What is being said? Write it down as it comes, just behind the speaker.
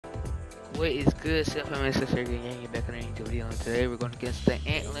What is good, self-famous sister gang? Back on the video, and today we're going against the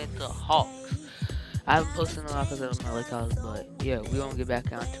Atlanta Hawks. I haven't posted no episodes of My League House, but yeah, we're gonna get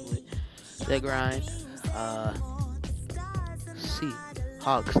back onto it. The grind. See,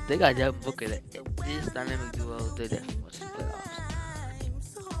 Hawks. They got Devin Booker. This dynamic duo, they definitely want to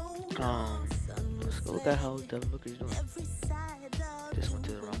playoffs. Let's go look at how Devin Booker's doing. Just went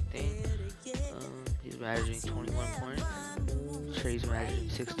to the wrong thing. He's managing 21 points. Trey's managing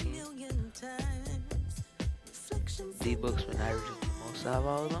 16. D-Book's been averaging the most out of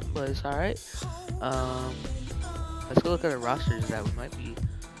all of them, but it's alright. Let's go look at the rosters that we might be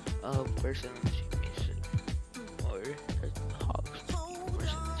worse in the championship. Or the Hawks might be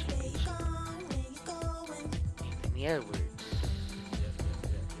worse in the championship. Anthony Edwards.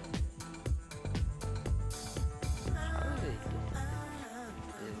 How are they doing?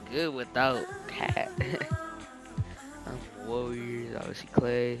 They're good without Cat. Warriors, obviously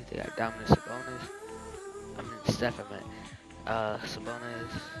Clay. They got Dominant Sabonis. Steph, I meant.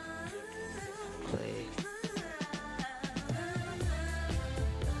 Sabonis. Clay.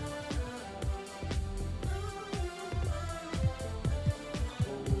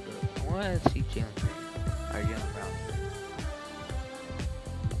 Hold up. I want to see Jalen Green. Or Jalen Brown.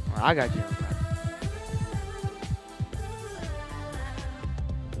 Well, I got Jalen Brown.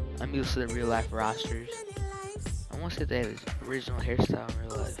 I'm used to the real life rosters. I want to see if they have his original hairstyle in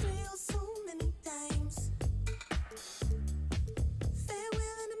real life.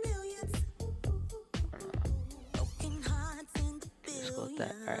 Just go with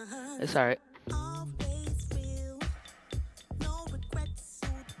that. Alright. It's alright.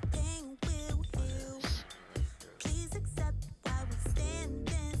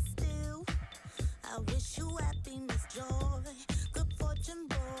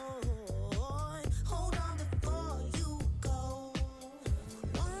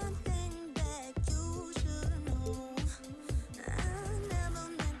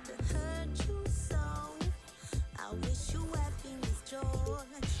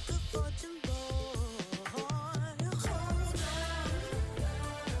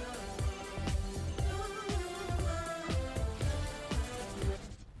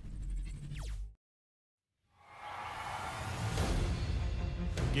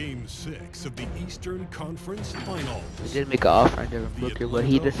 Game 6 of the Eastern Conference Finals. We did make an offer on Devin Booker, but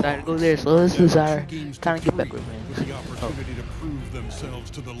he decided to go there, so this is our time to get back with him. The opportunity to prove themselves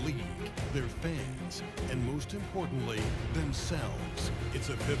to the league, their fans, and most importantly, themselves. It's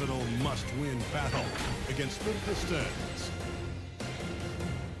a pivotal must-win battle against the Pistons.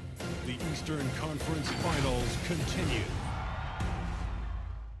 The Eastern Conference Finals continue.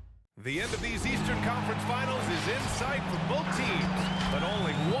 The end of these Eastern Conference Finals is in sight for both teams, but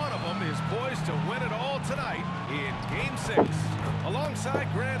only one of them is poised to win it all tonight in Game 6.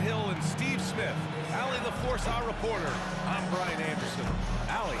 Alongside Grant Hill and Steve Smith, Allie LaForce, our reporter, I'm Brian Anderson.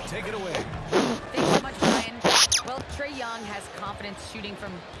 Allie, take it away. Thanks so much, Brian. Well, Trae Young has confidence shooting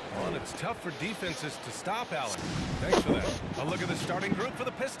from... Well, and it's tough for defenses to stop Allen. Thanks for that. A look at the starting group for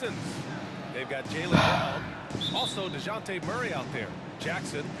the Pistons. They've got Jaylen Brown, also DeJounte Murray out there.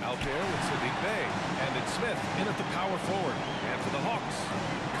 Jackson out there with Sadiq Bey, and it's Smith in at the power forward. And for the Hawks,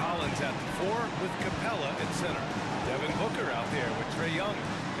 Collins at the 4 with Capella at center. Devin Booker out there with Trae Young,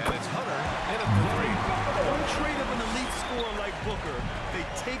 and it's Hunter in at the 3. One trait of an elite scorer like Booker, they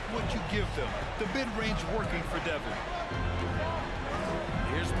take what you give them. The mid-range working for Devin.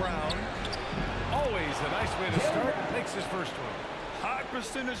 Here's Brown. Always a nice way to start. Makes his first one. High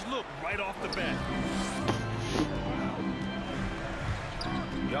percentage look right off the bat.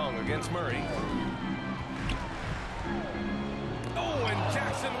 Young against Murray. Oh, and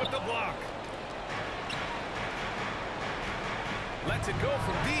Jackson with the block. Lets it go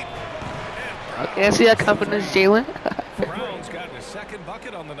from deep. Okay, I see that confidence, Jalen. Brown's gotten his second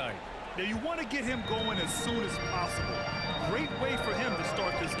bucket on the night. Now you want to get him going as soon as possible. Great way for him to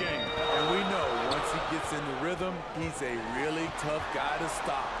start this game. And we know once he gets in the rhythm, he's a really tough guy to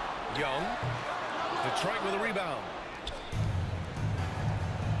stop. Young. Detroit with a rebound.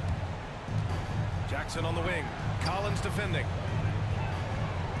 Jackson on the wing. Collins defending.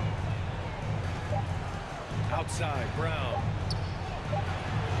 Outside, Brown.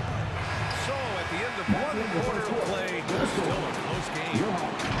 So at the end of one quarter of play, still a close game.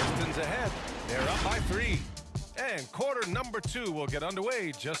 Pistons ahead. They're up by 3. And quarter number 2 will get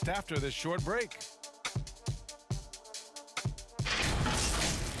underway just after this short break.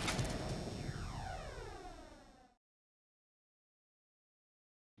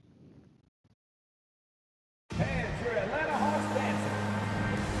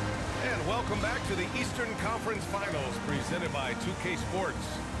 Welcome back to the Eastern Conference Finals presented by 2K Sports.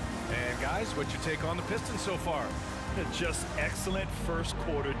 And guys, what's your take on the Pistons so far? Just excellent first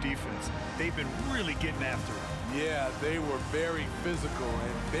quarter defense. They've been really getting after it. Yeah, they were very physical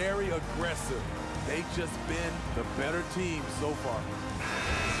and very aggressive. They've just been the better team so far.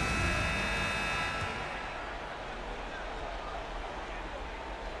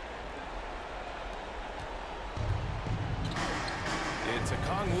 It's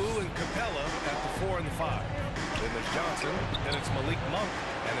Okongwu and Capella at the 4 and the 5. Then there's Johnson, then it's Malik Monk,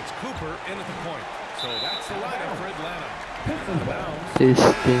 and it's Cooper in at the point. So that's the lineup for Atlanta. Pistons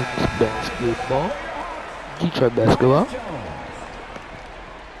basketball. Detroit basketball.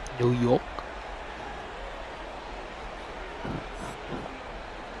 New York.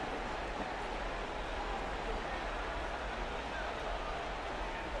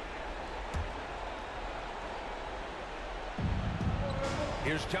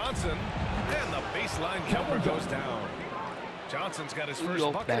 Here's Johnson, and the baseline jumper goes down. Johnson's got his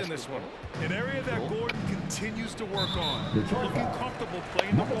first bucket in this one. An area that Gordon continues to work on. Looking comfortable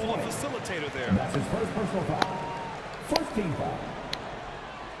playing the role of facilitator there. That's his first personal foul. First team foul.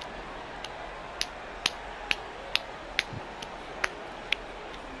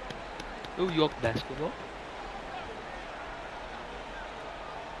 New York basketball.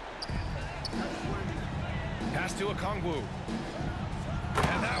 Pass to Okongwu.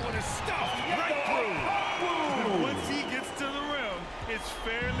 And that one is stuffed right through. Once he gets to the rim, it's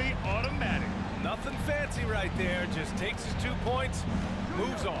fairly automatic. Nothing fancy right there. Just takes his 2 points,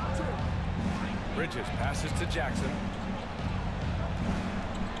 moves on. Bridges passes to Jackson.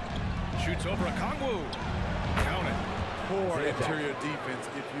 Shoots over Okongwu. Count it. Poor interior defense.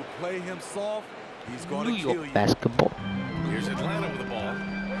 If you play him soft, he's going to kill you. Basketball. Here's Atlanta with the ball.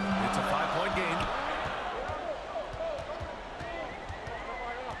 It's a 5-point game.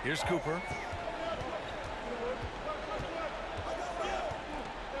 Here's Cooper.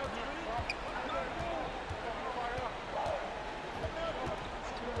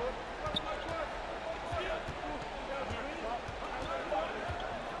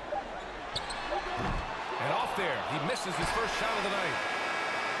 And off there, he misses his first shot of the night.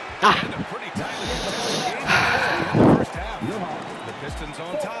 And a pretty tightly contested game in the first half. The Pistons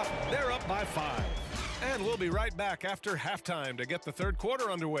on top. They're up by 5. And we'll be right back after halftime to get the third quarter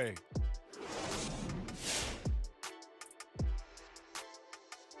underway.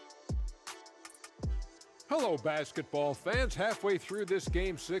 Hello, basketball fans. Halfway through this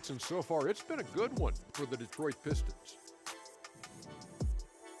Game 6, and so far it's been a good one for the Detroit Pistons.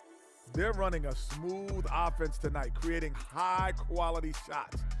 They're running a smooth offense tonight, creating high-quality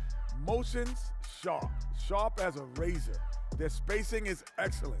shots. Motions, sharp as a razor. Their spacing is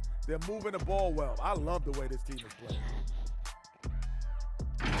excellent. They're moving the ball well. I love the way this team is playing.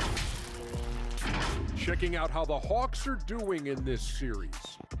 Checking out how the Hawks are doing in this series.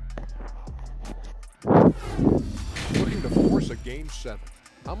 Looking to force a Game 7.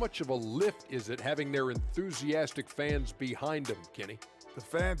 How much of a lift is it having their enthusiastic fans behind them, Kenny? The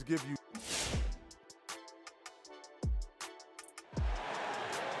fans give you...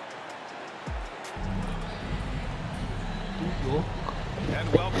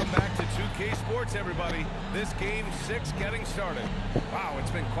 And welcome back to 2K Sports, everybody. This Game 6 getting started. Wow,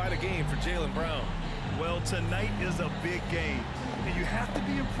 it's been quite a game for Jaylen Brown. Well, tonight is a big game, and you have to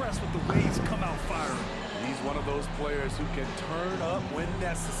be impressed with the way he's come out firing. He's one of those players who can turn up when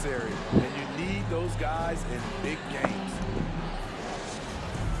necessary, and you need those guys in big games.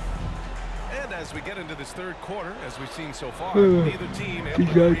 And as we get into this third quarter, as we've seen so far, neither team able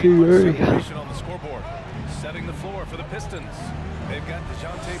to create much separation on the scoreboard. Setting the floor for the Pistons. They've got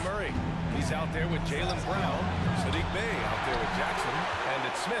DeJounte Murray. He's out there with Jaylen Brown. Sadiq Bey out there with Jackson. And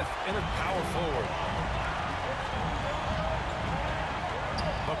it's Smith in at power forward.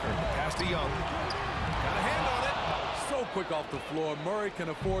 Booker, pass to Young. Got a hand on it. So quick off the floor, Murray can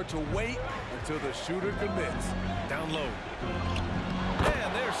afford to wait until the shooter commits. Down low.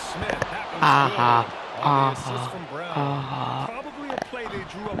 And there's Smith. That one's good. On the assist from Brown. Probably a play they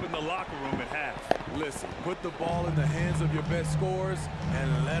drew up in the locker room at half. Listen, put the ball in the hands of your best scorers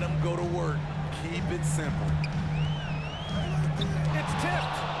and let them go to work. Keep it simple. It's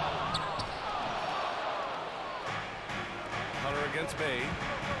tipped. Hunter against Bey.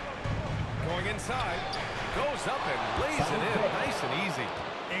 Going inside. Goes up and lays it in. Nice and easy.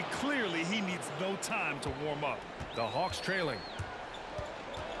 And clearly he needs no time to warm up. The Hawks trailing.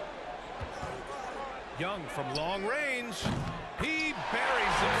 Young from long range. He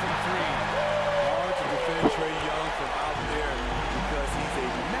buries it from 3. Hard to defend Trae Young from out there because he's a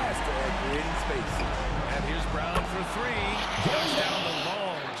master at creating space. And here's Brown for 3. Goes down the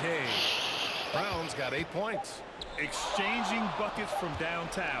long J. Brown's got 8 points. Exchanging buckets from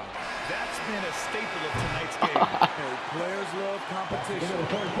downtown. That's been a staple of tonight's game. Hey, players love competition,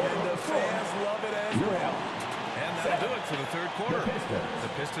 and the fans love it as well. And that'll do it for the third quarter. The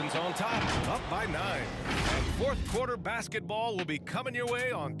Pistons on top, up by 9. And fourth quarter basketball will be coming your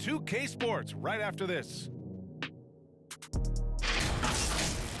way on 2K Sports right after this.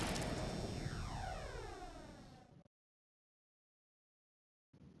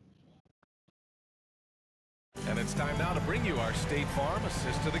 And it's time now to bring you our State Farm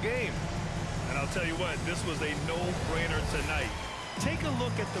assist to the game. And I'll tell you what, this was a no-brainer tonight. Take a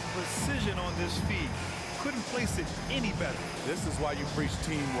look at the precision on this feed. Couldn't place it any better. This is why you preach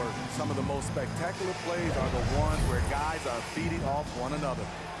teamwork. Some of the most spectacular plays are the ones where guys are feeding off one another.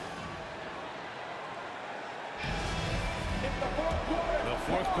 The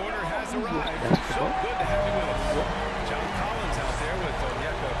fourth quarter has arrived. So good to have you with us. John Collins out there with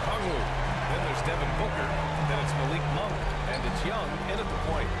Onyeka Okongwu. Then there's Devin Booker. Then it's Malik Monk. And it's Young in at the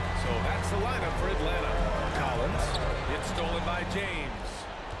point. So that's the lineup for Atlanta. Collins. It's stolen by James.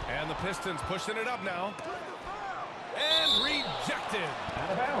 And the Pistons pushing it up now. And rejected.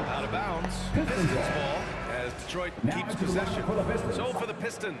 Out of bounds. Pistons ball as Detroit keeps possession. So for the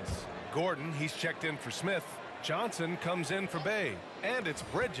Pistons, Gordon, he's checked in for Smith. Johnson comes in for Bay. And it's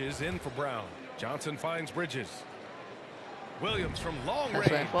Bridges in for Brown. Johnson finds Bridges. Williams from long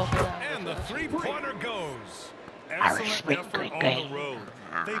range. And the three-pointer goes. Excellent effort on the road.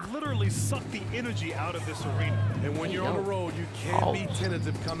 They've literally sucked the energy out of this arena. And when you're on the road, you can't be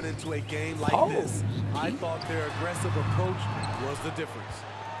tentative coming into a game like this. I thought their aggressive approach was the difference.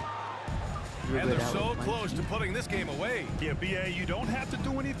 And they're so close to putting this game away. Yeah, BA, you don't have to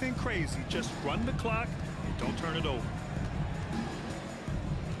do anything crazy. Just run the clock and don't turn it over.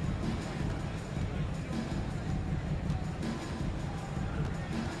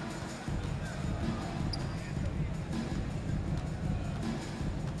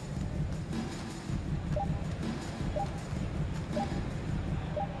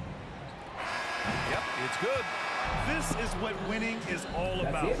 Good. This is what winning is all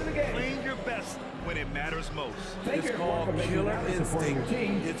about. Playing your best when it matters most. It's called killer instinct.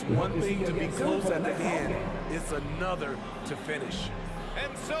 It's one thing to be close at the end. It's another to finish.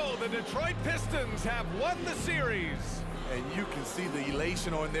 And so the Detroit Pistons have won the series. And you can see the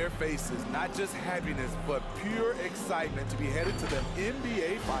elation on their faces. Not just happiness, but pure excitement to be headed to the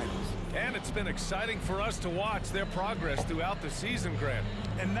NBA Finals. And it's been exciting for us to watch their progress throughout the season, Grant.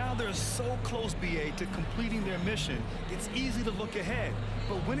 And now they're so close, BA, to completing their mission. It's easy to look ahead.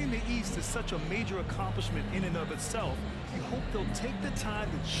 But winning the East is such a major accomplishment in and of itself. You hope they'll take the time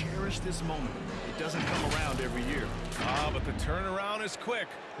to cherish this moment. It doesn't come around every year. But the turnaround is quick.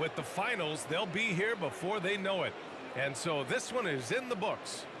 With the finals, they'll be here before they know it. And so this one is in the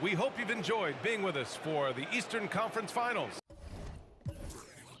books. We hope you've enjoyed being with us for the Eastern Conference Finals.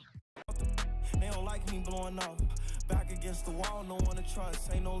 They don't like me blowing up. Back against the wall, no one to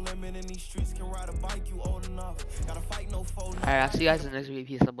trust. Ain't no limit in these streets. Can ride a bike, you old enough. Gotta fight no foe. Alright, I'll see you guys in the next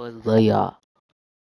repeat. Some boys love y'all.